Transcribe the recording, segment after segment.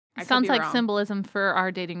Sounds like symbolism for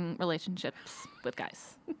our dating relationships with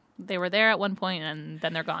guys. They were there at one point, and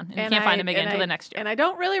then they're gone. And you can't find them again until the next year. And I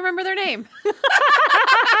don't really remember their name.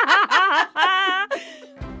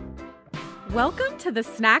 Welcome to the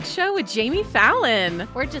Snack Show with Jamie Fallon.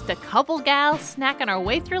 We're just a couple gals snacking our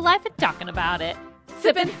way through life and talking about it.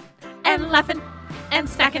 Sipping and laughing and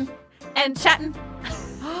snacking and chatting.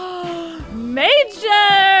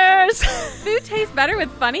 Majors! Food tastes better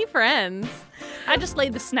with funny friends. I just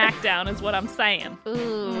laid the snack down is what I'm saying.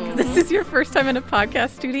 Ooh. This is your first time in a podcast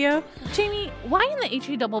studio? Jamie, why in the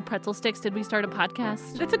HE double pretzel sticks did we start a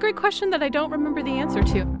podcast? That's a great question that I don't remember the answer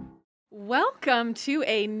to. Welcome to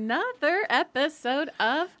another episode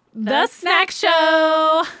of The Snack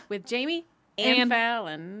Show with Jamie and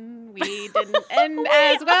Fallon. We didn't end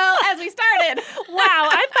as well as we started. Wow,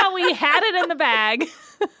 I thought we had it in the bag.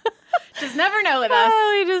 Just never know with us.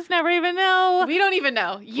 Oh, we just never even know. We don't even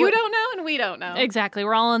know. You don't know and we don't know. Exactly.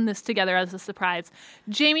 We're all in this together as a surprise.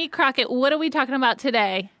 Jamie Crockett, what are we talking about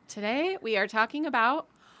today? Today we are talking about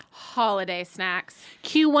holiday snacks.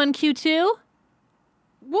 Q1, Q2?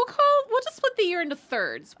 We'll just split the year into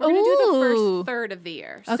thirds. We're going to do the first third of the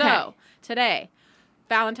year. Okay. So today,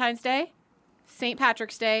 Valentine's Day, St.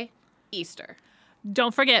 Patrick's Day, Easter.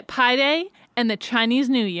 Don't forget Pi Day and the Chinese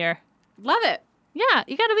New Year. Love it. Yeah,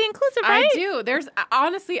 you got to be inclusive, right? I do.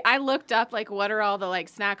 Honestly, I looked up what are all the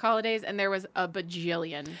snack holidays, and there was a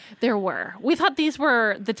bajillion. There were. We thought these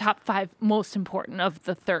were the top 5 most important of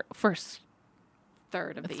the first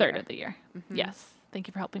third of the year. Mm-hmm. Yes. Thank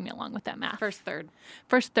you for helping me along with that math. First third.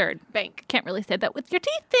 Bank. Can't really say that with your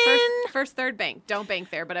teeth in. First third bank. Don't bank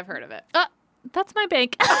there, but I've heard of it. That's my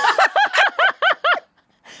bank.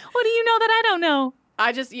 What do you know that I don't know?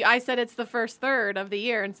 I said it's the first third of the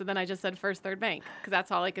year, and so then I just said first third bank because that's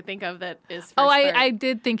all I could think of that is first third. I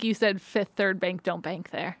did think you said fifth third bank. Don't bank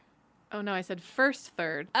there. Oh, no, I said first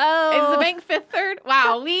third. Oh. Is the bank fifth third?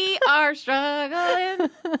 Wow, we are struggling.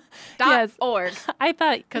 .org. I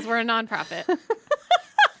thought. Because we're a nonprofit.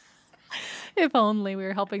 If only we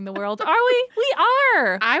were helping the world. Are we? We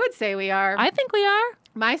are. I would say we are. I think we are.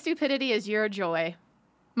 My stupidity is your joy.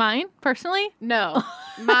 Mine, personally? No.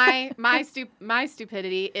 My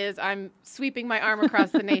stupidity is I'm sweeping my arm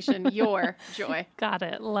across the nation. Your joy. Got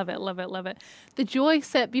it. Love it, love it, love it. The joy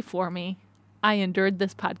set before me. I endured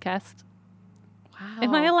this podcast. Wow.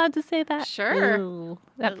 Am I allowed to say that? Sure. Ooh,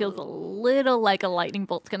 that feels a little like a lightning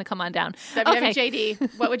bolt's going to come on down. WWJD. Okay.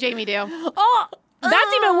 What would Jamie do?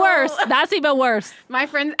 That's even worse. That's even worse. My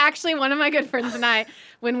friends, actually, one of my good friends and I,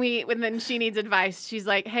 when she needs advice, she's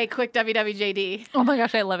like, hey, quick WWJD. Oh my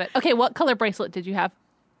gosh, I love it. Okay, what color bracelet did you have?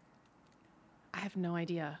 I have no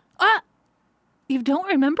idea. You don't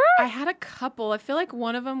remember? I had a couple. I feel like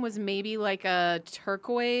one of them was maybe like a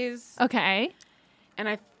turquoise. Okay. And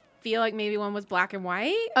I feel like maybe one was black and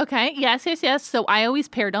white. Okay. Yes. So I always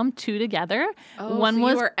paired them 2 together. Oh, you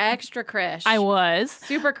were extra crish. I was.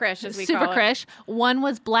 Super crish, as we call it. Super crish. One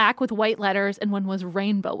was black with white letters, and one was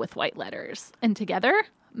rainbow with white letters. And together,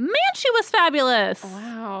 man, she was fabulous.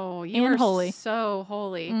 Wow. You and are holy. So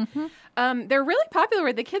holy. Mm-hmm. They're really popular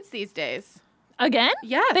with the kids these days. Again?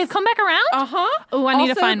 Yes. They've come back around? Uh-huh. Oh, I need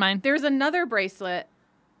to find mine. There's another bracelet.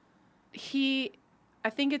 I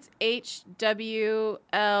think it's HWLF.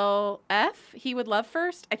 He would love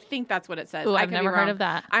first. I think that's what it says. Oh, I've never heard of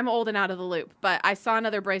that. I'm old and out of the loop, but I saw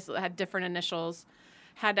another bracelet that had different initials.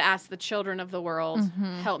 Had to ask the children of the world,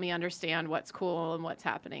 help me understand what's cool and what's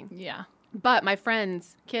happening. Yeah. But my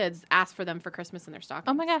friends' kids asked for them for Christmas in their stockings.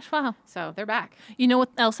 Oh my gosh, wow. So they're back. You know what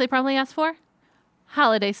else they probably asked for?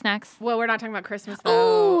 Holiday snacks. Well, we're not talking about Christmas,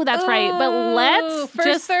 though. Oh, that's right. But let's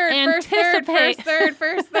just anticipate.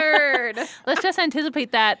 First third. Let's just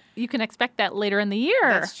anticipate that you can expect that later in the year.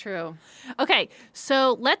 That's true. Okay,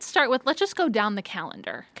 so let's just go down the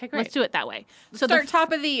calendar. Okay, great. Let's do it that way. So start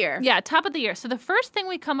top of the year. Yeah, top of the year. So the first thing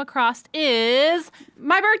we come across is...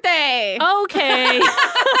 my birthday. Okay.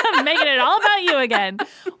 Making it all about you again.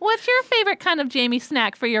 What's your favorite kind of Jamie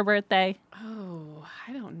snack for your birthday? Oh,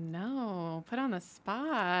 I don't know. Put on the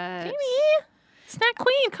spot. Jamie, snack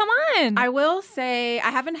queen, come on. I will say, I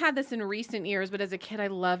haven't had this in recent years, but as a kid, I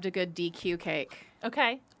loved a good DQ cake.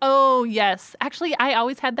 Okay. Oh, yes. Actually, I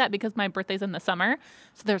always had that because my birthday's in the summer,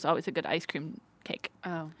 so there's always a good ice cream cake.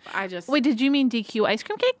 Oh, Wait, did you mean DQ ice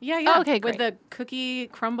cream cake? Yeah, yeah. Oh, okay, great. With the cookie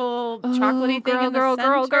crumble chocolatey thing in the girl.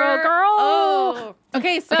 Oh.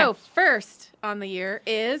 Okay, so first on the year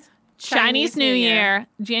is Chinese New Year,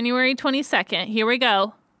 January 22nd. Here we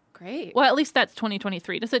go. Great. Well, at least that's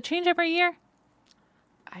 2023. Does it change every year?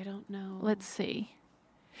 I don't know. Let's see.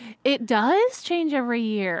 It does change every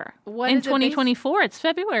year. What in is it 2024, it's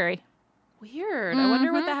February. Weird. I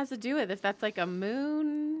wonder what that has to do with. If that's like a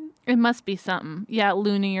moon It must be something. Yeah,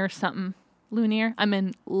 loony or something. Loonier? I'm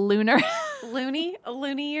in lunar. Loony? A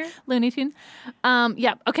loony year? Looney Tune.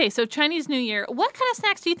 Yeah. Okay, so Chinese New Year. What kind of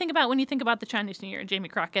snacks do you think about when you think about the Chinese New Year, Jamie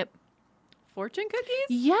Crockett? Fortune cookies?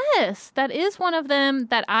 Yes, that is one of them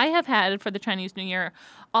that I have had for the Chinese New Year.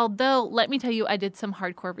 Although, let me tell you, I did some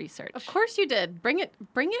hardcore research. Of course you did. Bring it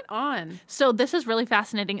on. So this is really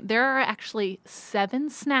fascinating. There are actually 7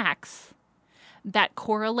 snacks that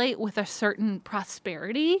correlate with a certain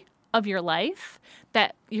prosperity of your life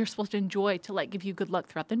that you're supposed to enjoy to like give you good luck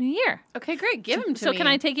throughout the new year. Okay, great. Give them to me. So can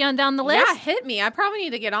I take you on down the list? Yeah, hit me. I probably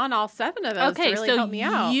need to get on all 7 of those to really help me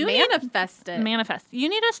out. Manifest it. Manifest. You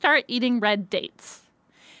need to start eating red dates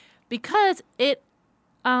because it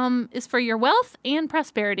is for your wealth and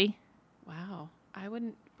prosperity. Wow. I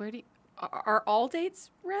wouldn't. Are all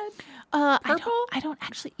dates red? Purple? I don't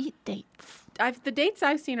actually eat dates. The dates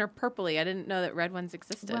I've seen are purpley. I didn't know that red ones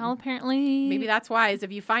existed. Well, apparently. Maybe that's wise.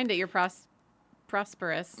 If you find it, you're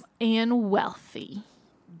prosperous. And wealthy.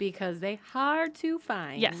 Because they hard to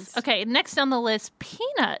find. Yes. Okay, next on the list,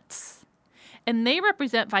 peanuts. And they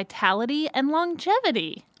represent vitality and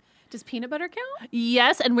longevity. Does peanut butter count?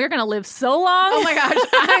 Yes, and we're going to live so long. Oh my gosh,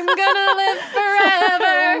 I'm going to live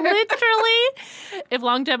forever. Literally. If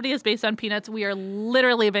longevity is based on peanuts, we are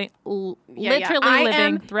literally living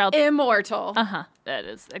throughout. Immortal. That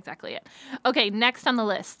is exactly it. Okay, next on the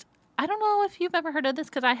list. I don't know if you've ever heard of this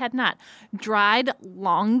because I had not. Dried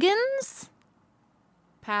longans.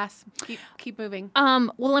 Pass. Keep moving.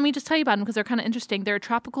 Well, let me just tell you about them because they're kind of interesting. They're a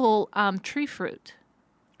tropical tree fruit.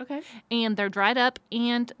 Okay. And they're dried up,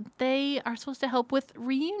 and they are supposed to help with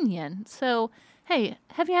reunion. So, hey,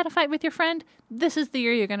 have you had a fight with your friend? This is the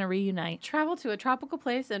year you're going to reunite. Travel to a tropical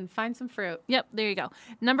place and find some fruit. Yep, there you go.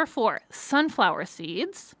 Number 4, sunflower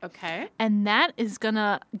seeds. Okay. And that is going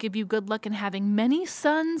to give you good luck in having many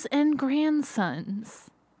sons and grandsons.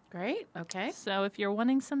 Great. Okay. So if you're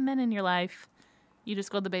wanting some men in your life, you just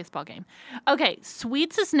go to the baseball game. Okay,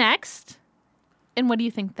 sweets is next. And what do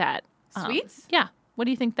you think that? Sweets? Yeah. What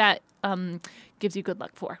do you think that gives you good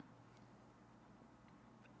luck for?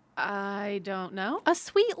 I don't know. A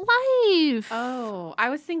sweet life. Oh, I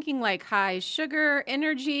was thinking like high sugar,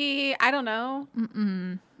 energy. I don't know.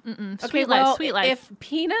 Okay, Sweet life. If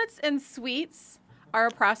peanuts and sweets are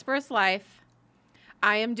a prosperous life,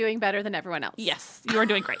 I am doing better than everyone else. Yes, you are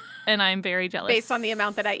doing great. And I'm very jealous. Based on the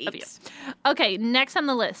amount that I eat. Of you. Okay, next on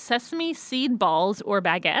the list, sesame seed balls or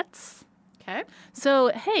baguettes. Okay. So,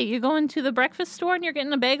 hey, you're going to the breakfast store and you're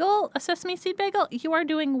getting a bagel, a sesame seed bagel. You are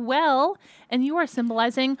doing well, and you are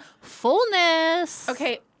symbolizing fullness.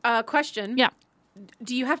 Okay, question. Yeah.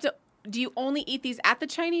 Do you only eat these at the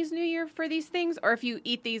Chinese New Year for these things? Or if you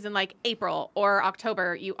eat these in like April or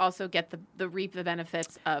October, you also get the reap the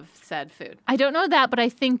benefits of said food? I don't know that, but I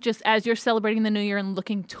think just as you're celebrating the new year and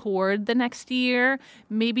looking toward the next year,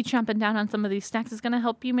 maybe chomping down on some of these snacks is going to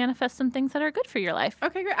help you manifest some things that are good for your life.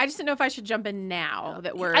 Okay, great. I just didn't know if I should jump in now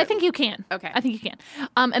that we're... I think you can. Okay. I think you can.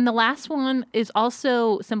 And the last one is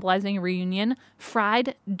also symbolizing a reunion,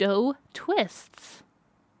 fried dough twists.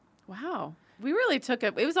 Wow. We really took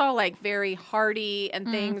it. It was all like very hearty and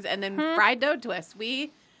things, and then fried dough twists.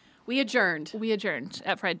 We adjourned. We adjourned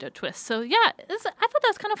at fried dough twists. So yeah, I thought that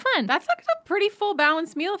was kind of fun. That's like a pretty full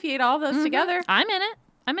balanced meal if you ate all those together. I'm in it.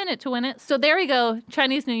 I'm in it to win it. So there we go.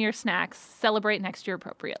 Chinese New Year snacks. Celebrate next year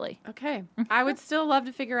appropriately. Okay. I would still love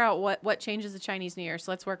to figure out what changes the Chinese New Year.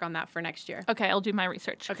 So let's work on that for next year. Okay, I'll do my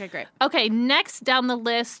research. Okay, great. Okay, next down the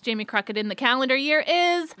list, Jamie Crockett in the calendar year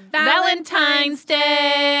is Valentine's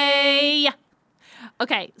Day.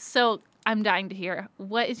 Okay, so I'm dying to hear,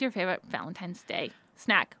 what is your favorite Valentine's Day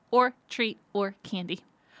snack or treat or candy?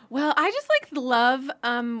 Well, I just love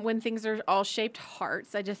when things are all shaped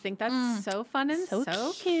hearts. I just think that's so fun and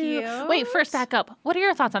so cute. Wait, first back up. What are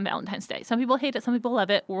your thoughts on Valentine's Day? Some people hate it, some people love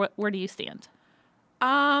it. Where do you stand?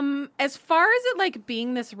 As far as it like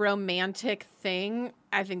being this romantic thing,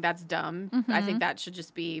 I think that's dumb. I think that should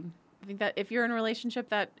just be, I think that if you're in a relationship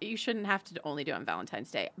that you shouldn't have to only do it on Valentine's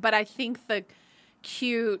Day. But I think the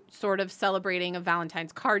cute sort of celebrating of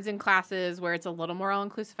Valentine's cards in classes where it's a little more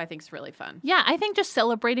all-inclusive, I think is really fun. Yeah, I think just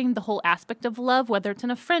celebrating the whole aspect of love, whether it's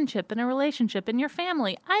in a friendship, in a relationship, in your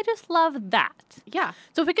family, I just love that. Yeah.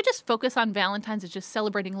 So if we could just focus on Valentine's as just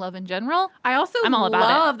celebrating love in general, I'm all about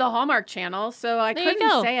love the Hallmark Channel, so I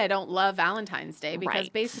couldn't say I don't love Valentine's Day because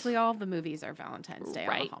basically all of the movies are Valentine's Day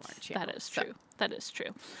on the Hallmark Channel. That is true. That is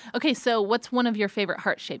true. Okay, so what's one of your favorite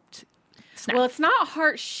heart-shaped snacks? Well, it's not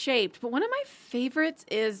heart-shaped, but one of my favorites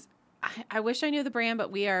is, I wish I knew the brand, but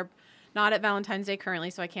we are not at Valentine's Day currently,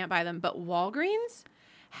 so I can't buy them. But Walgreens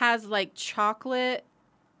has like chocolate,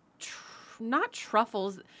 not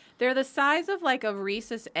truffles. They're the size of like a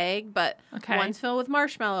Reese's egg, but one's filled with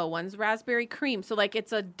marshmallow, one's raspberry cream. So like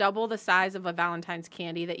it's a double the size of a Valentine's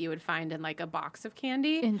candy that you would find in like a box of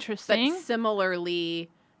candy. Interesting. But similarly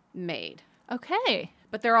made. Okay.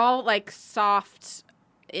 But they're all like soft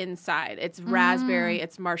inside. It's raspberry,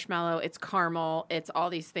 it's marshmallow, it's caramel, it's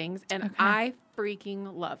all these things. And I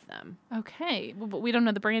freaking love them. Okay. Well, but we don't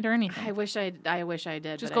know the brand or anything. I wish I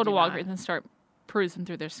did. Just go to Walgreens and start perusing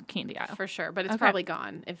through their candy aisle. For sure, but it's probably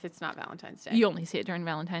gone if it's not Valentine's Day. You only see it during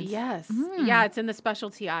Valentine's. Yes. Yeah, it's in the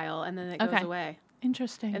specialty aisle, and then it goes away.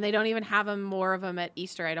 Interesting. And they don't even have more of them at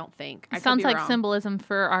Easter, I don't think. It sounds like symbolism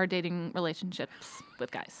for our dating relationships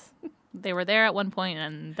with guys. They were there at one point,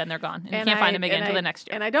 and then they're gone. And you can't find them again until the next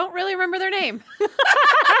year. And I don't really remember their name.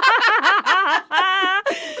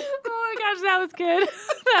 Oh my gosh, that was good.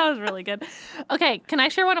 That was really good. Okay, can I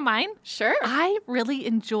share one of mine? Sure. I really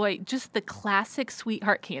enjoy just the classic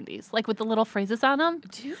sweetheart candies, like with the little phrases on them.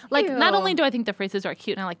 Do like, you? not only do I think the phrases are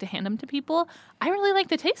cute and I like to hand them to people, I really like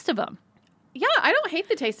the taste of them. Yeah, I don't hate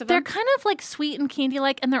the taste of They're them. kind of like sweet and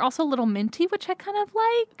candy-like, and they're also a little minty, which I kind of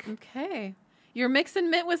like. Okay. You're mixing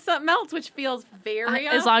mint with something else, which feels very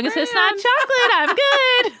as long as it's not chocolate, I'm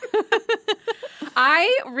good.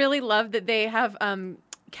 I really love that they have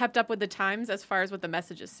kept up with the times as far as what the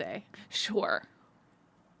messages say. Sure.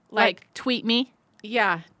 Like tweet me.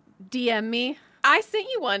 Yeah. DM me. I sent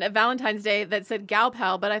you one at Valentine's Day that said gal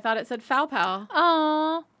pal, but I thought it said foul pal.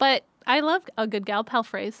 Aw, but I love a good gal pal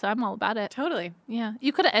phrase, so I'm all about it. Totally. Yeah.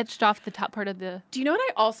 You could have etched off the top part of the... Do you know what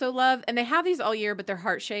I also love? And they have these all year, but they're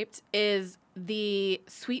heart-shaped, is the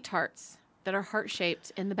sweet tarts that are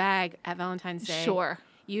heart-shaped in the bag at Valentine's Day. Sure.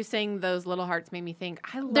 You saying those little hearts made me think,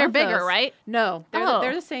 I love They're bigger, those. right? No.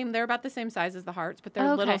 They're the same. They're about the same size as the hearts, but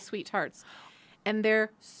they're little sweet tarts. And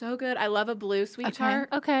they're so good. I love a blue sweet tart.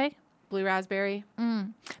 Okay. Blue raspberry.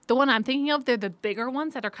 The one I'm thinking of, they're the bigger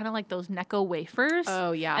ones that are kind of like those Necco wafers.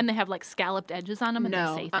 Oh, yeah. And they have like scalloped edges on them and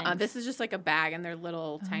they say things. This is just like a bag and they're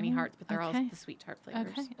little tiny hearts, but they're all the sweet tart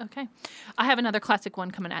flavors. Okay. I have another classic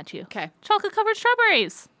one coming at you. Okay. Chocolate covered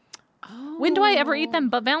strawberries. Oh. When do I ever eat them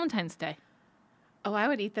but Valentine's Day? Oh, I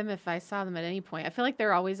would eat them if I saw them at any point. I feel like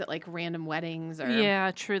they're always at like random weddings or...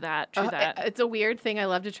 Yeah, true that. It's a weird thing I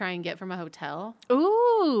love to try and get from a hotel.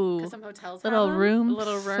 Ooh. Because some hotels little have them. room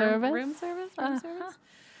service. Room service.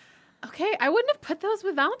 Okay, I wouldn't have put those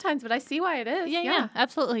with Valentine's, but I see why it is. Yeah,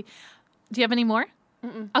 absolutely. Do you have any more?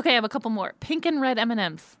 Mm-mm. Okay, I have a couple more. Pink and red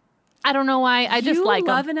M&Ms. I don't know why. I just like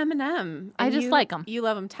them. You love an M&M. I just like them. You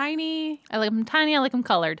love them tiny. I like them tiny. I like them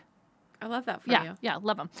colored. I love that for you. Yeah,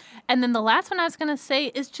 love them. And then the last one I was going to say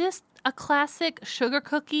is just a classic sugar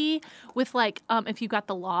cookie with like, if you got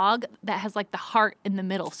the log that has like the heart in the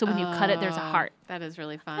middle. So when you cut it, there's a heart. That is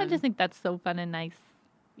really fun. I just think that's so fun and nice.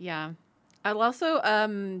 Yeah. I'll also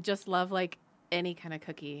just love like any kind of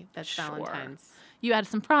cookie that's Valentine's. You add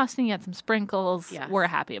some frosting, you add some sprinkles. Yes. We're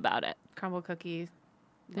happy about it. Crumble cookies.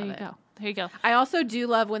 There you go. I also do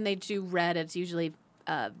love when they do red. It's usually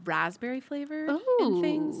raspberry flavored and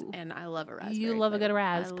things, and I love a raspberry. You love a good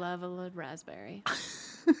rasp. I love a good raspberry.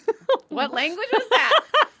 What language was that?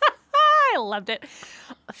 I loved it.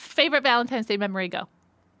 Favorite Valentine's Day memory? Go.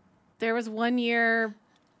 There was one year,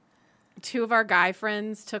 two of our guy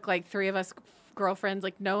friends took like three of us girlfriends,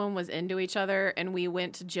 like no one was into each other, and we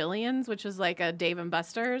went to Jillian's, which was like a Dave and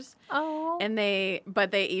Buster's. Oh. And they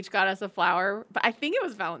each got us a flower, but I think it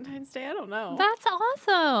was Valentine's Day. I don't know. That's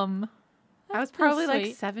awesome. I was probably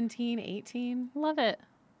like 17, 18. Love it.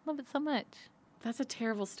 Love it so much. That's a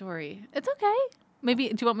terrible story. It's okay. Maybe,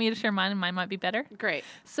 do you want me to share mine and mine might be better? Great.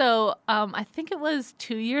 So I think it was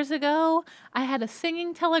 2 years ago, I had a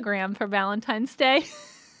singing telegram for Valentine's Day.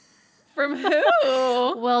 From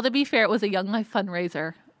who? Well, to be fair, it was a Young Life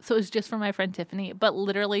fundraiser. So it was just for my friend Tiffany. But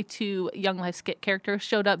literally 2 Young Life skit characters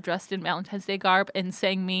showed up dressed in Valentine's Day garb and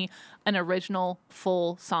sang me an original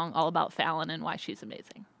full song all about Fallon and why she's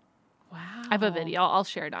amazing. Wow. I have a video. I'll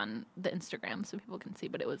share it on the Instagram so people can see,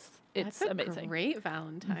 but it's amazing. Great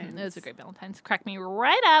Valentine's. Mm-hmm. It was a great Valentine's. Cracked me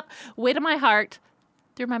right up, way to my heart,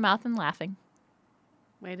 through my mouth and laughing.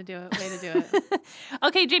 Way to do it.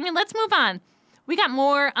 Okay, Jamie, let's move on. We got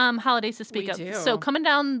more holidays to speak of. Do. So coming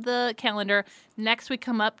down the calendar, next we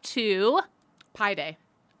come up to... Pie Day.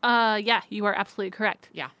 Yeah, you are absolutely correct.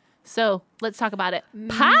 Yeah. So let's talk about it.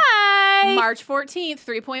 Pie! March 14th,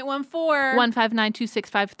 3.14.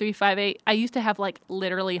 159265358. I used to have like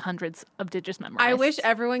literally hundreds of digits memorized. I wish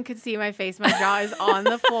everyone could see my face. My jaw is on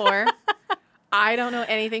the floor. I don't know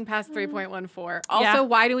anything past 3.14. Also,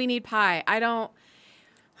 why do we need pie? I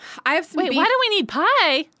have some beef. Why do we need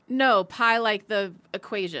pie? No, pie like the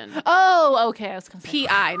equation. Oh, okay. I was going to say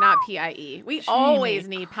P-I, not P-I-E. We always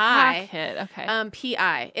need pie. Okay.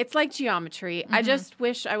 P-I. It's like geometry. I just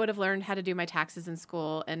wish I would have learned how to do my taxes in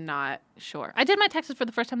school and not... Sure. I did my taxes for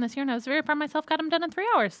the first time this year, and I was very proud of myself. Got them done in 3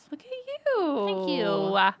 hours. Look at you. Thank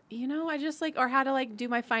you. You know, I just like... Or how to, like, do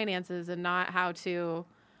my finances and not how to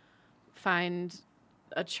find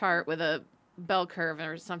a chart with a bell curve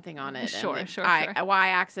or something on it. Sure.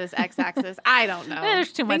 Y-axis, X-axis. I don't know.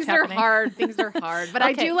 There's too much happening. Things are hard. But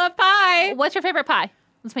Okay. I do love pie. What's your favorite pie?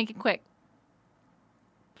 Let's make it quick.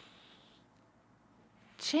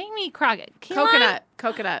 Jamie Crockett.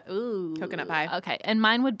 Coconut. Ooh. Coconut pie. Okay. And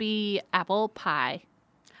mine would be apple pie.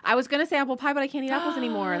 I was going to say apple pie, but I can't eat apples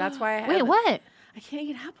anymore. That's why I Wait, what? I can't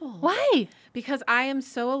eat apples. Why? Because I am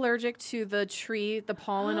so allergic to the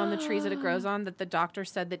pollen on the trees that it grows on, that the doctor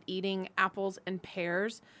said that eating apples and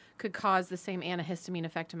pears could cause the same antihistamine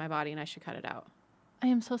effect in my body, and I should cut it out. I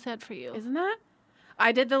am so sad for you. Isn't that?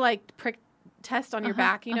 I did the prick test on your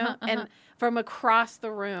back, and from across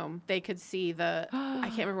the room, they could see I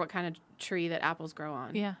can't remember what kind of tree that apples grow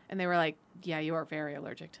on. Yeah. And they were like, yeah, you are very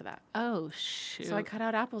allergic to that. Oh, shoot. So I cut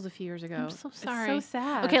out apples a few years ago. I'm so sorry. It's so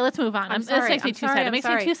sad. Okay, let's move on. I'm sorry. This makes me too sad. It makes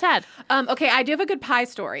me too sad. Okay, I do have a good pie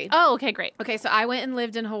story. Oh, okay, great. Okay, so I went and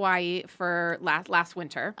lived in Hawaii for last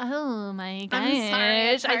winter. Oh, my gosh. I'm sorry,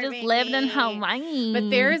 I just lived in Hawaii. But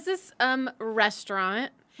there is this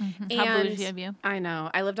restaurant. Mm-hmm. How bougie of you. I know.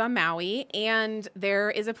 I lived on Maui, and there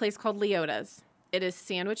is a place called Leota's. It is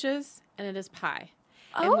sandwiches, and it is pie.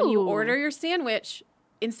 Oh. And when you order your sandwich,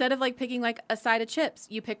 instead of picking a side of chips,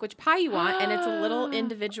 you pick which pie you want, and it's a little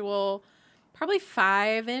individual, probably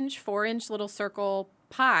 5-inch, 4-inch little circle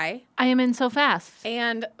pie. I am in so fast.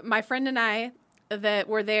 And my friend and I that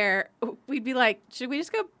were there, we'd be like, should we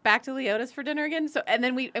just go back to Leota's for dinner again? So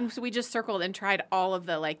we just circled and tried all of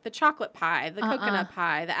the chocolate pie, the coconut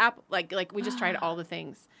pie, the apple, we just tried all the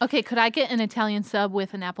things. Okay, could I get an Italian sub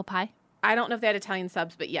with an apple pie? I don't know if they had Italian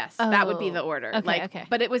subs, but yes, that would be the order. Okay.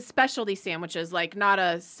 But it was specialty sandwiches, not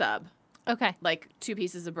a sub. Okay. 2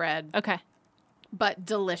 pieces of bread. Okay. But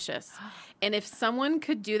delicious. And if someone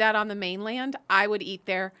could do that on the mainland, I would eat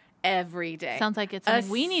there every day. Sounds like it's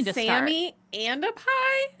something we need to start. Sammy and a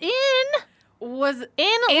pie was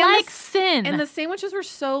in sin. And the sandwiches were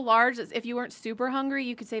so large that if you weren't super hungry,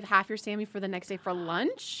 you could save half your Sammy for the next day for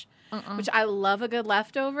lunch, which I love a good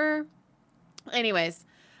leftover. Anyways,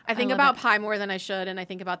 I think about pie more than I should, and I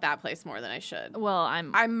think about that place more than I should. Well,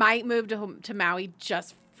 I might move to Maui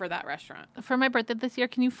just for that restaurant. For my birthday this year,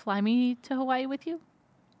 can you fly me to Hawaii with you?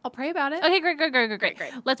 I'll pray about it. Okay,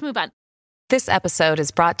 great. Let's move on. This episode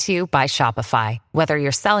is brought to you by Shopify. Whether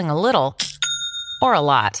you're selling a little or a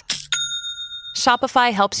lot,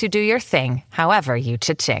 Shopify helps you do your thing, however you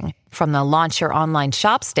cha-ching. From the launch your online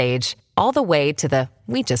shop stage, all the way to the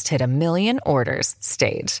we just hit 1 million orders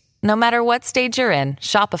stage. No matter what stage you're in,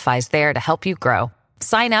 Shopify's there to help you grow.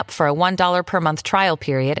 Sign up for a $1 per month trial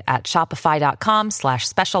period at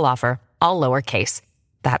shopify.com/special offer, all lowercase.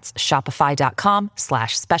 That's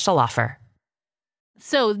shopify.com/special offer.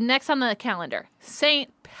 So next on the calendar,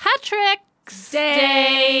 St. Patrick's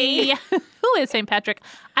Day. Who is St. Patrick?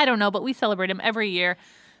 I don't know, but we celebrate him every year.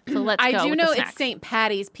 So let's go. I do with know the it's St.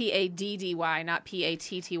 Paddy's, Paddy, not Patty.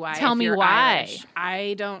 Tell me why. Irish.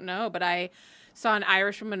 I don't know, but I saw an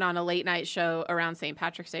Irish woman on a late night show around St.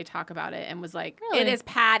 Patrick's Day talk about it and was like, really? It is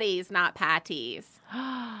Paddy's, not Patties.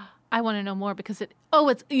 I want to know more because it's,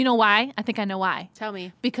 you know why? I think I know why. Tell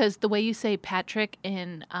me. Because the way you say Patrick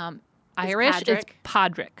in Irish, it's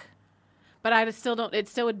Podrick. But I still don't,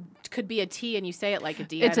 could be a T and you say it like a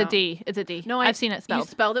D. It's a D. No, I've seen it spelled.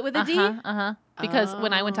 You spelled it with a D? Because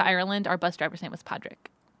when I went to Ireland, our bus driver's name was Podrick.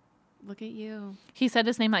 Look at you. He said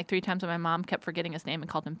his name 3 times and my mom kept forgetting his name and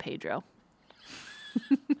called him Pedro.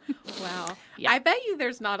 Wow. Yeah. I bet you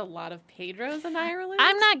there's not a lot of Pedros in Ireland.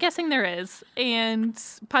 I'm not guessing there is. And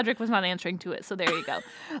Podrick was not answering to it. So there you go.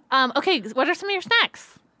 Okay. What are some of your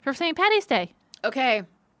snacks for St. Paddy's Day? Okay.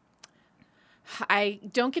 I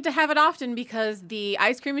don't get to have it often because the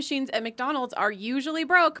ice cream machines at McDonald's are usually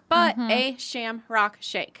broke, but a Shamrock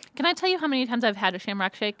Shake. Can I tell you how many times I've had a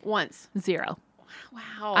Shamrock Shake? Once. 0.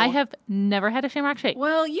 Wow. I have never had a Shamrock Shake.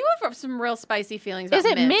 Well, you have some real spicy feelings about Is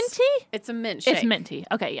it minty? It's a mint shake. It's minty.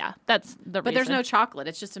 Okay, yeah. That's the reason. But there's no chocolate.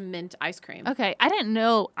 It's just a mint ice cream. Okay. I didn't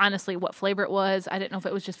know, honestly, what flavor it was. I didn't know if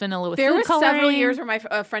it was just vanilla with there food were coloring. Several years where my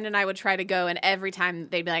friend and I would try to go, and every time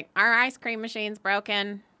they'd be like, our ice cream machine's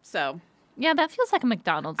broken. So... yeah, that feels like a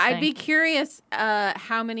McDonald's thing. I'd be curious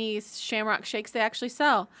how many Shamrock Shakes they actually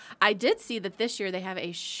sell. I did see that this year they have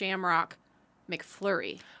a Shamrock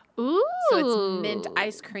McFlurry. Ooh. So it's mint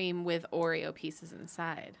ice cream with Oreo pieces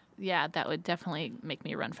inside. Yeah, that would definitely make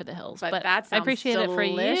me run for the hills. But that sounds I appreciate it for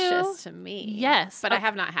you. delicious to me. Yes. But I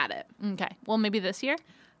have not had it. Okay. Well, maybe this year?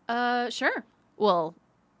 Sure. Well,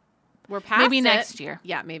 we're past maybe it. next year.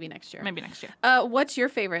 Yeah, maybe next year. Maybe next year. What's your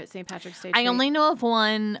favorite St. Patrick's Day treat? I only know of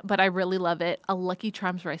one, but I really love it. A Lucky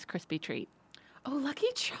Charms Rice Krispie treat. Oh, Lucky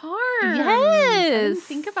Charms. Yes. I didn't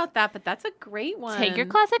think about that, but that's a great one. Take your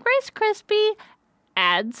classic Rice Krispie,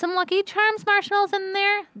 add some Lucky Charms marshmallows in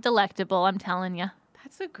there. Delectable, I'm telling you.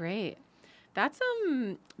 That's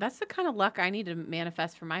That's the kind of luck I need to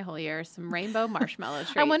manifest for my whole year. Some rainbow marshmallow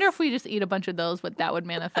treats. I wonder if we just eat a bunch of those, what that would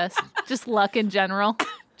manifest. Just luck in general.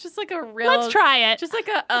 Just like a real. Let's try it. Just like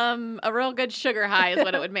a real good sugar high is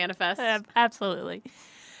what it would manifest. Absolutely.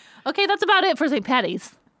 Okay, that's about it for St.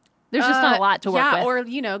 Patty's. There's just not a lot to work with.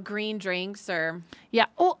 Yeah, or green drinks or. Yeah.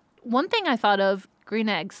 Oh, one thing I thought of: green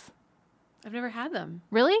eggs. I've never had them.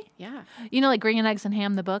 Really? Yeah. Like Green Eggs and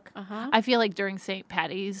Ham, the book? Uh-huh. I feel like during St.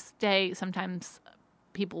 Patty's Day, sometimes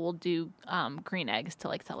people will do green eggs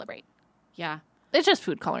to, celebrate. Yeah. It's just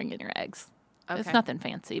food coloring in your eggs. Okay. It's nothing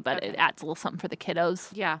fancy, but it adds a little something for the kiddos.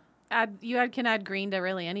 Yeah. Can add green to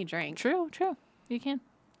really any drink. True. You can.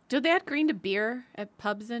 Do they add green to beer at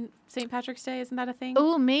pubs in St. Patrick's Day? Isn't that a thing?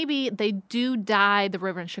 Oh, maybe they do dye the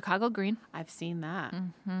river in Chicago green. I've seen that.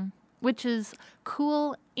 Mm-hmm. Which is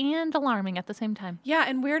cool and alarming at the same time. Yeah,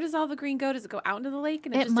 and where does all the green go? Does it go out into the lake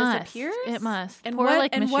and it just disappears? It must. And Poor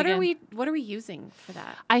Lake Michigan. what are we using for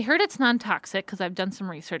that? I heard it's non-toxic because I've done some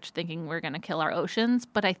research thinking we're going to kill our oceans,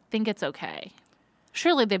 but I think it's okay.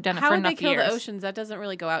 Surely they've done it for enough years. How would they kill the oceans? That doesn't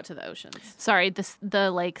really go out to the oceans. Sorry, the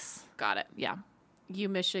lakes. Got it. Yeah. You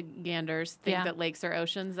Michiganders think that lakes are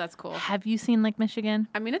oceans. That's cool. Have you seen Lake Michigan?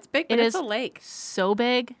 I mean, it's big, but it's a lake. So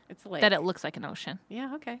big it's a lake. that it looks like an ocean.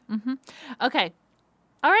 Yeah, okay. Mm-hmm. Okay.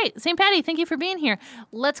 All right, St. Patty, thank you for being here.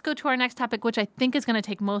 Let's go to our next topic, which I think is going to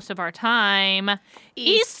take most of our time.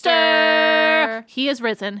 Easter! He is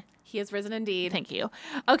risen. He is risen indeed. Thank you.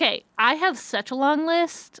 Okay, I have such a long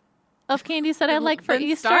list of candies that I like for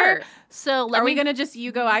Easter. Start. So are we going to just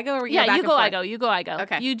you go, I go, or yeah, back you and go, forth? I go, you go, I go.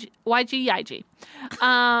 Okay. YG, YG.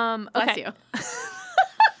 Bless okay. you.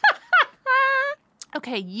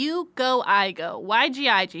 Okay, you go, I go.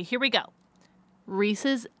 YG, IG. Here we go.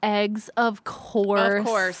 Reese's Eggs, of course. Of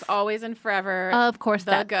course. Always and forever. Of course.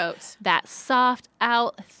 The goat. That soft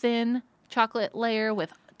out, thin chocolate layer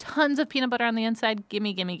with tons of peanut butter on the inside.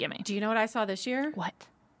 Gimme, gimme, gimme. Do you know what I saw this year? What?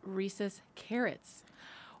 Reese's Carrots.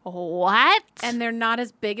 What? And they're not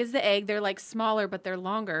as big as the egg. They're smaller, but they're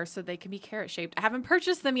longer, so they can be carrot shaped. I haven't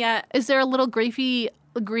purchased them yet. Is there a little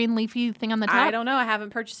green leafy thing on the top? I don't know. I haven't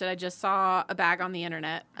purchased it. I just saw a bag on the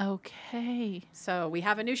internet. Okay. So we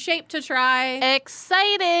have a new shape to try.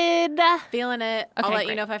 Excited. Feeling it. Okay, I'll let you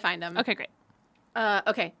great. know if I find them. Okay, great.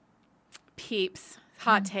 Okay. Peeps.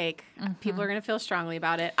 Hot take. People are going to feel strongly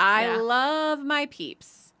about it. I love my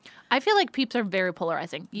Peeps. I feel like Peeps are very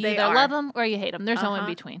polarizing. You They either are. love them or you hate them. There's no in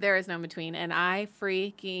between. There is no in between, and I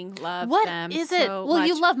freaking love What them is it? so Well, much.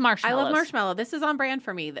 you love marshmallows. I love marshmallow. This is on brand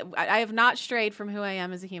for me. I have not strayed from who I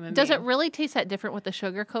am as a human Does being. it really taste that different with the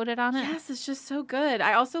sugar coated on it? Yes, it's just so good.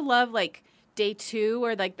 I also love day 2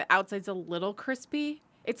 where the outside's a little crispy.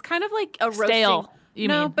 It's kind of like a Stale, roasting. you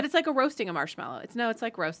no, mean. but it's like a roasting a marshmallow. It's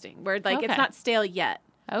like roasting where it's Okay. not stale yet.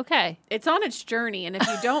 Okay. It's on its journey, and if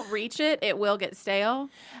you don't reach it, it will get stale.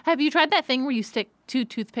 Have you tried that thing where you stick 2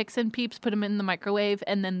 toothpicks in Peeps, put them in the microwave,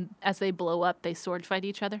 and then as they blow up, they sword fight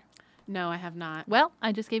each other? No, I have not. Well,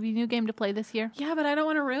 I just gave you a new game to play this year. Yeah, but I don't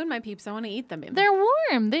want to ruin my Peeps. I want to eat them. They're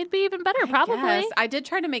warm. They'd be even better, probably. Guess. I did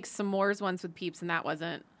try to make s'mores once with Peeps, and that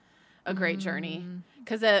wasn't a great journey.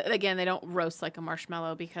 Because, again, they don't roast like a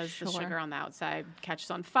marshmallow because the sugar on the outside catches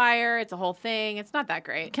on fire. It's a whole thing. It's not that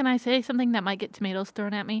great. Can I say something that might get tomatoes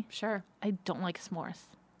thrown at me? Sure. I don't like s'mores.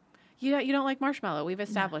 You don't like marshmallow. We've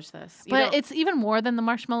established this. But it's even more than the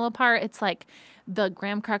marshmallow part. It's like the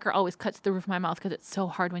graham cracker always cuts the roof of my mouth because it's so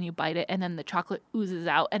hard when you bite it. And then the chocolate oozes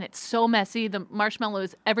out. And it's so messy. The marshmallow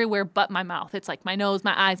is everywhere but my mouth. It's like my nose,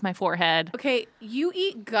 my eyes, my forehead. Okay, you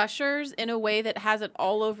eat Gushers in a way that has it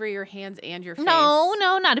all over your hands and your face. No,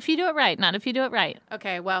 not if you do it right. Not if you do it right.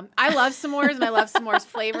 Okay, well, I love s'mores and I love s'mores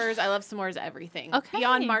flavors. I love s'mores everything. Okay.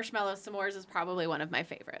 Beyond marshmallow, s'mores is probably one of my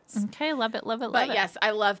favorites. Okay, love it, love it, love But it. yes, I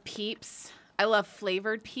love Peeps. I love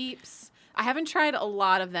flavored Peeps. I haven't tried a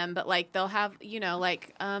lot of them, but they'll have,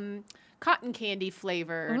 cotton candy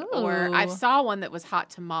flavored. Or I Ooh. saw one that was hot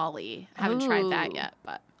tamale. I haven't tried that Ooh. yet,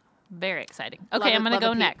 but Very exciting. love Okay, a- I'm going to love a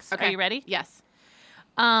go Peep. next. Okay. Are you ready? Yes.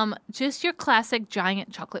 Just your classic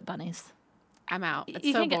giant chocolate bunnies. I'm out. It's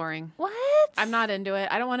You so can't get- boring. What? I'm not into it.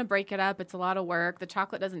 I don't want to break it up. It's a lot of work. The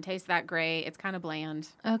chocolate doesn't taste that great. It's kind of bland.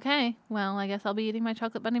 Okay. Well, I guess I'll be eating my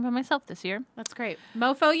chocolate bunny by myself this year. That's great.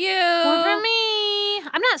 Mofo you. More for me.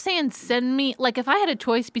 I'm not saying send me, like, if I had a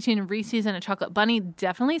choice between a Reese's and a chocolate bunny,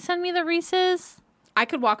 definitely send me the Reese's. I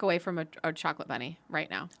could walk away from a chocolate bunny right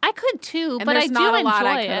now. I could too, And but there's I do not a enjoy lot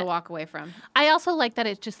I it. could walk away from. I also like that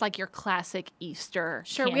it's just like your classic Easter.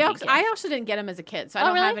 Sure. candy gift. I also didn't get them as a kid, so I Oh,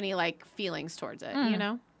 don't have really? any like feelings towards it, you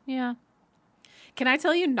know? Yeah. Can I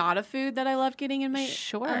tell you not a food that I love getting in my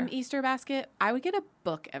Sure. Easter basket? I would get a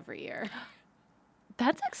book every year.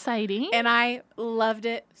 That's exciting. And I loved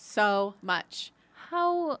it so much.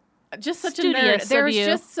 How Just such a studious nerd. There of was you.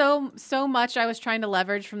 just so much I was trying to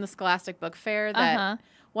leverage from the Scholastic Book Fair that Uh-huh.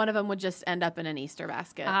 one of them would just end up in an Easter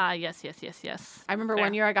basket. yes. I remember Fair.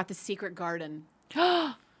 one year I got The Secret Garden.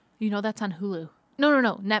 You know that's on Hulu. No,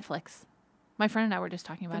 Netflix. My friend and I were just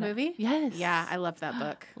talking about The it. movie? Yes. Yeah, I love that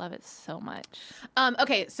book. Love it so much.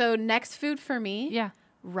 Okay, so next food for me, Yeah.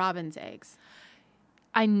 robin's eggs.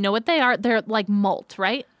 I know what they are. They're like malt,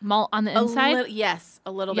 right? Malt on the inside. Yes,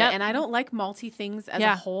 a little Yep. bit. And I don't like malty things as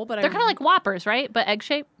Yeah. a whole, but They're kind of like Whoppers, right? But egg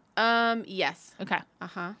shape. yes. Okay.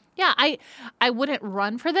 Uh-huh. Yeah, I wouldn't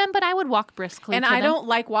run for them, but I would walk briskly. And to I them. don't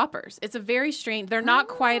like Whoppers. It's a very strange. They're not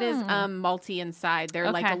quite as malty inside.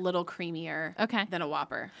 They're like Okay. a little creamier Okay. than a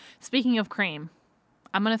Whopper. Speaking of cream,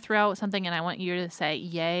 I'm gonna throw out something, and I want you to say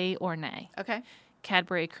yay or nay. Okay.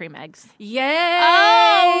 Cadbury cream eggs. Yay!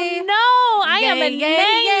 Oh no! I am a Yay, nay, yay,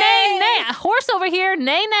 nay, yay. nay. A horse over here,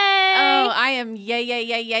 nay, nay. Oh, I am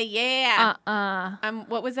yeah. Uh-uh.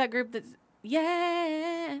 What was that group that's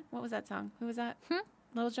yeah? What was that song? Who was that?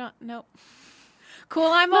 Little John? Nope.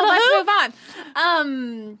 Cool, I'm old. Let's move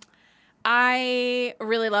on. I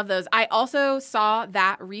really love those. I also saw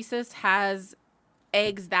that Reese's has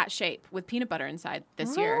eggs that shape with peanut butter inside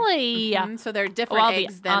this year. Really? So they're different I'll be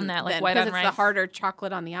eggs than on that, like white because on it's the rice. harder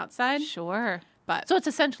chocolate on the outside. Sure. But So it's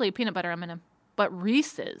essentially a peanut butter M&M, but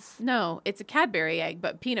Reese's. no, it's a Cadbury egg,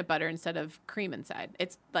 but peanut butter instead of cream inside.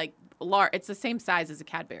 It's like It's the same size as a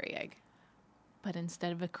Cadbury egg. But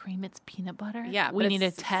instead of a cream, it's peanut butter? Yeah, We but need to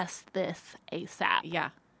it's- test this ASAP. Yeah,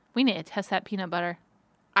 We need to test that peanut butter.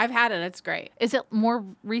 I've had it. It's great. Is it more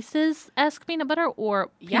Reese's-esque peanut butter or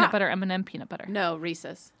peanut Yeah. butter M&M peanut butter? No,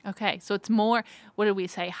 Reese's. Okay, so it's more, what did we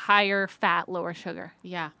say, higher fat, lower sugar.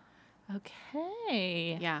 Yeah,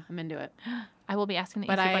 Okay. yeah, I'm into it. I will be asking the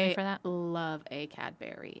But Easter Bunny I for that. love a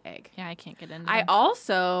Cadbury egg. Yeah, I can't get into I them.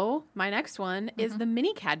 also, my next one is the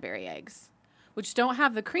mini Cadbury eggs, which don't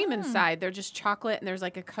have the cream inside. They're just chocolate and there's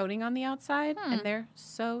like a coating on the outside and they're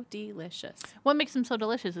so delicious. What makes them so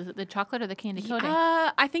delicious? Is it the chocolate or the candy coating?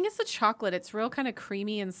 I think it's the chocolate. It's real kind of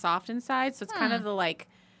creamy and soft inside. So it's kind of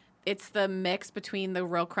it's the mix between the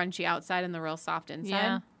real crunchy outside and the real soft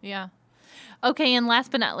inside. Yeah. Okay, and last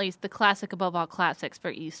but not least, the classic above all classics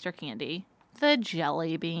for Easter candy, the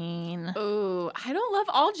jelly bean. Ooh, I don't love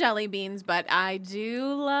all jelly beans, but I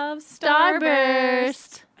do love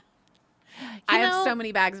Starburst. I have so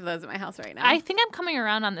many bags of those at my house right now. I think I'm coming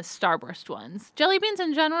around on the Starburst ones. Jelly beans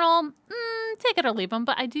in general, take it or leave them,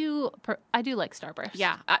 but I do like Starburst.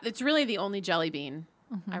 Yeah, it's really the only jelly bean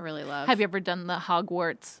I really love. Have you ever done the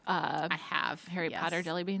Hogwarts I have. Harry Potter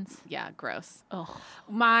jelly beans? Yeah, gross. Oh,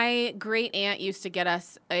 My great aunt used to get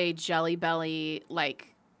us a Jelly Belly, like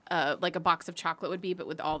a box of chocolate would be, but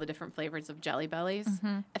with all the different flavors of Jelly Bellies.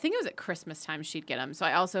 I think it was at Christmas time she'd get them. So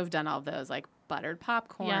I also have done all of those, like buttered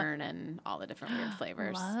popcorn and all the different weird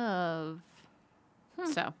flavors. love.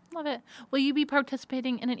 So Love it. Will you be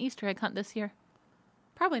participating in an Easter egg hunt this year?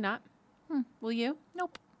 probably not. Will you?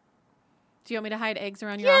 Nope. Do you want me to hide eggs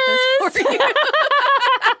around your office for you?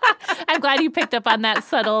 I'm glad you picked up on that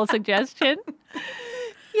subtle suggestion.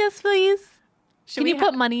 Yes, please. Can you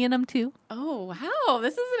put money in them too? Oh, wow.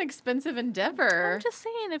 This is an expensive endeavor. I'm just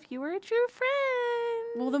saying, if you were a true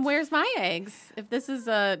friend. Well, then where's my eggs? If this is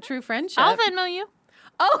a true friendship. I'll Venmo you.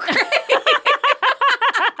 Oh, great.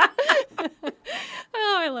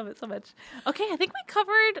 Oh, I love it so much. Okay, I think we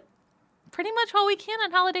covered pretty much all we can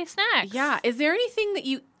on holiday snacks. Yeah. Is there anything that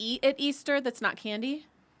you eat at Easter that's not candy?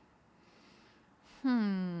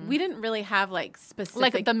 We didn't really have like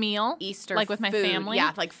specific Like the meal? Easter Like with my food. family?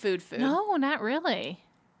 Yeah, like food. No, not really.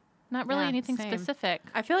 Not really Yeah, anything same. specific.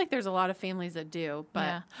 I feel like there's a lot of families that do, but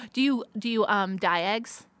Yeah. Do you dye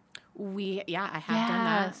eggs? I have done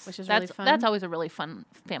that, which is that's really fun. That's always a really fun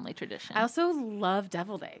family tradition. I also love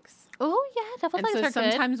deviled eggs. Oh yeah, deviled And eggs so are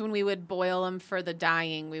good. sometimes when we would boil them for the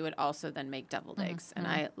dyeing, we would also then make deviled eggs, and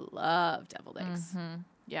I love deviled eggs.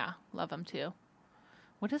 Yeah, love them too.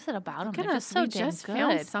 What is it about them? Look They're at just us, so we damn just good.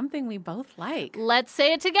 found something we both like. Let's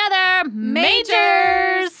say it together.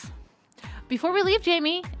 Majors. Before we leave,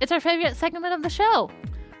 Jamie, it's our favorite segment of the show.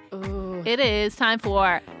 Ooh. It is time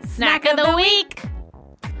for Snack of the Week.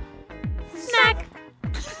 Snack.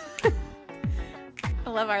 I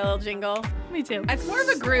love our little jingle. Me too. It's more of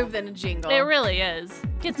a groove than a jingle. It really is.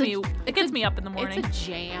 It gets me up in the morning. It's a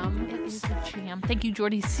jam. It is a jam. Thank you,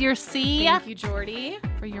 Jordy Searcy. Thank you, Jordy.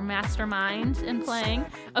 For your mastermind in playing.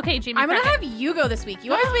 Okay, Jamie. I'm going to have you go this week.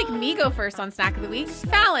 You always make me go first on Snack of the Week.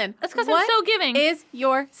 Fallon. That's because I'm so giving. What is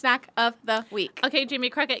your Snack of the Week? Okay, Jamie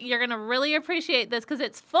Crockett, you're going to really appreciate this because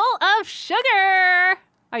it's full of sugar.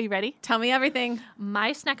 Are you ready? Tell me everything.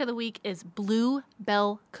 My Snack of the Week is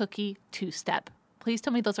Bluebell Cookie Two-Step. Please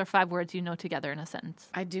tell me those are 5 words you know together in a sentence.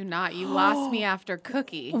 I do not. You lost me after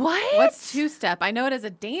cookie. What? What's two-step? I know it as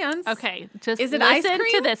a dance. Okay, just is it listen ice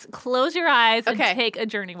cream? to this. Close your eyes and take a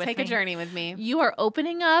journey with me. Take a journey with me. You are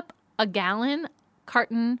opening up a gallon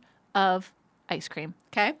carton of ice cream.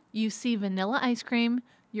 Okay. You see vanilla ice cream.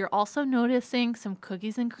 You're also noticing some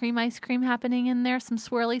cookies and cream ice cream happening in there, some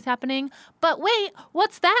swirlies happening. But wait,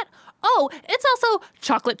 what's that? Oh, it's also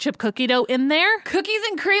chocolate chip cookie dough in there. Cookies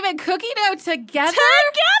and cream and cookie dough together?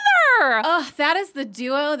 Together! Oh, that is the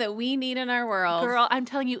duo that we need in our world. Girl, I'm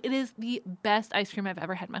telling you, it is the best ice cream I've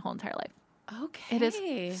ever had in my whole entire life. Okay. It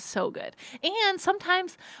is so good. And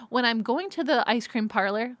sometimes when I'm going to the ice cream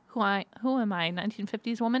parlor, who am I,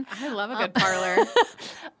 1950s woman? I love a good parlor.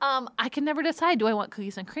 I can never decide. Do I want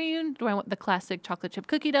cookies and cream? Do I want the classic chocolate chip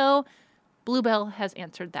cookie dough? Bluebell has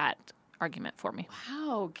answered that argument for me.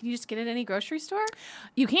 Wow. Can you just get it at any grocery store?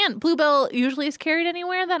 You can. Bluebell usually is carried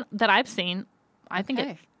anywhere that I've seen. I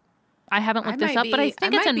think I haven't looked this up, but I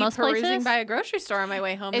think it's in most places. I might be perusing by a grocery store on my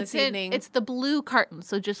way home this evening. It's the blue carton,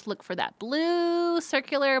 so just look for that blue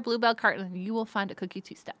circular Bluebell carton, and you will find a cookie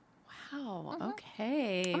two-step. Wow. Mm-hmm.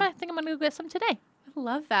 Okay. I think I'm gonna go get some today. I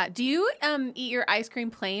love that. Do you eat your ice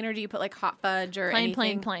cream plain, or do you put like hot fudge or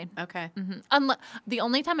anything? Plain. Okay. Mm-hmm. The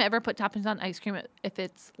only time I ever put toppings on ice cream if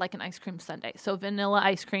it's like an ice cream sundae. So vanilla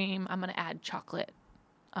ice cream, I'm gonna add chocolate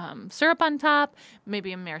syrup on top,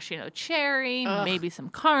 maybe a maraschino cherry, maybe some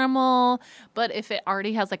caramel. But if it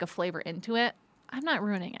already has like a flavor into it, I'm not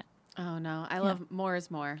ruining it. Oh no, I love more is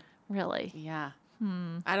more. Really? Yeah.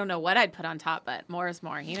 I don't know what I'd put on top, but more is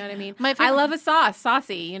more. You know what I mean? My favorite, I love a sauce,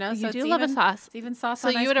 saucy. You know, you do love a sauce. It's even sauce. So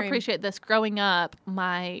on ice you would cream. appreciate this. Growing up,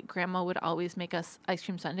 my grandma would always make us ice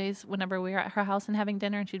cream sundaes whenever we were at her house and having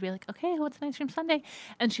dinner, and she'd be like, "Okay, what's an ice cream sundae?"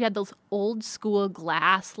 And she had those old school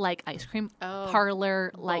glass like ice cream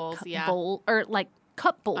parlor bowls, like bowl or like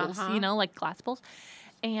cup bowls, Uh-huh. you know, like glass bowls.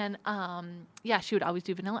 And she would always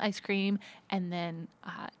do vanilla ice cream and then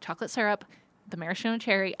chocolate syrup, the maraschino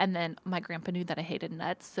cherry, and then my grandpa knew that I hated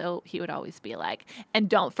nuts, so he would always be like, and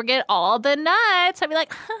don't forget all the nuts. I'd be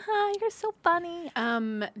like, haha, you're so funny.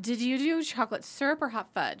 Did you do chocolate syrup or hot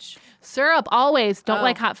fudge? Syrup, always. Don't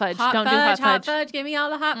like hot fudge. Don't do hot fudge. Hot fudge. Give me all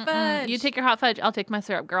the hot fudge. You take your hot fudge. I'll take my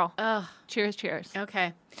syrup, girl. Ugh. Cheers, cheers.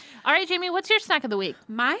 Okay. All right, Jamie, what's your snack of the week?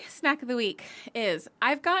 My snack of the week is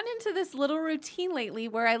I've gotten into this little routine lately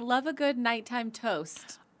where I love a good nighttime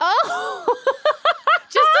toast. Oh.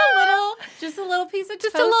 Just a little piece of toast.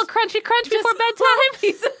 Just a little crunchy crunch before bedtime.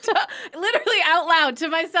 Piece of toast. Literally out loud to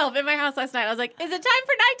myself in my house last night. I was like, is it time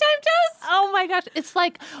for nighttime toast? Oh my gosh. It's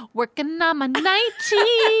like working on my night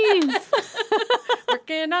cheese.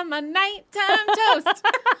 Working on my nighttime toast.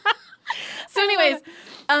 So anyways,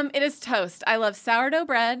 it is toast. I love sourdough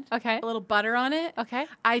bread. Okay. A little butter on it. Okay.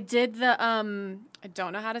 I did the, I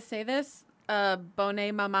don't know how to say this,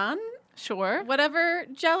 bonnet maman. Sure. Whatever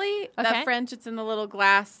jelly. Okay. That French, it's in the little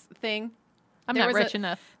glass thing. I'm not rich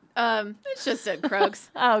enough. It's just at Kroger's.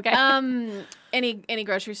 Oh, okay. Any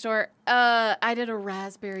grocery store. I did a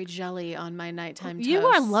raspberry jelly on my nighttime toast. You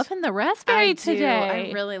are loving the raspberry today.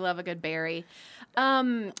 I really love a good berry.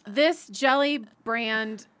 This jelly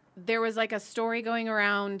brand, there was like a story going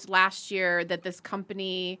around last year that this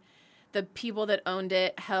company, the people that owned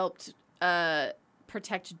it, helped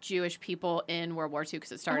protect Jewish people in World War II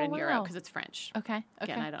because it started in Europe because it's French. Okay.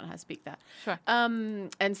 Again, I don't know how to speak that. Sure.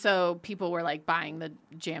 And so people were like buying the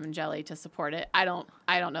jam and jelly to support it. I don't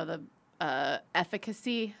know the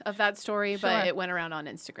efficacy of that story, but it went around on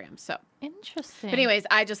Instagram. So interesting. But anyways,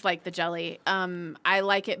 I just like the jelly. I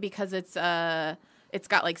like it because it's got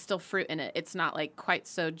like still fruit in it. It's not like quite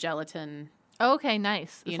so gelatin. Okay,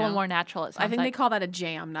 nice. It's a little more natural. It sounds I think they call that a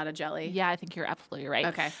jam, not a jelly. Yeah, I think you're absolutely right.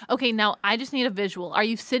 Okay. Okay, now I just need a visual. Are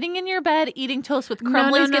you sitting in your bed eating toast with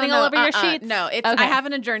crumblies getting all over your sheets? No, it's I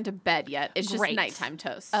haven't adjourned to bed yet. It's just nighttime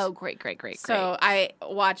toast. Oh, great. So I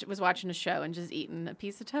was watching a show and just eating a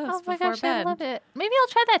piece of toast before bed. I love it. Maybe I'll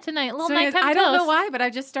try that tonight. A little nighttime toast. I don't know why, but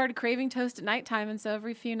I just started craving toast at nighttime, and so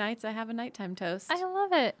every few nights I have a nighttime toast. I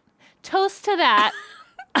love it. Toast to that.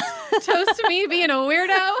 Toast to me being a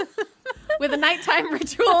weirdo with a nighttime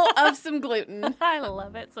ritual of some gluten. I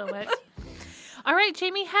love it so much. All right,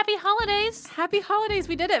 Jamie, happy holidays. Happy holidays.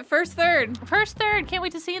 We did it. First third. First third. Can't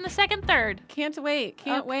wait to see you in the second third. Can't wait.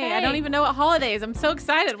 Can't wait. Okay. I don't even know what holidays. I'm so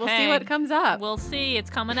excited. We'll see what comes up. We'll see. It's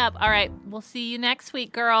coming up. All right. We'll see you next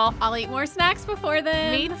week, girl. I'll eat more snacks before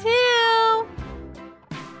then. Me too.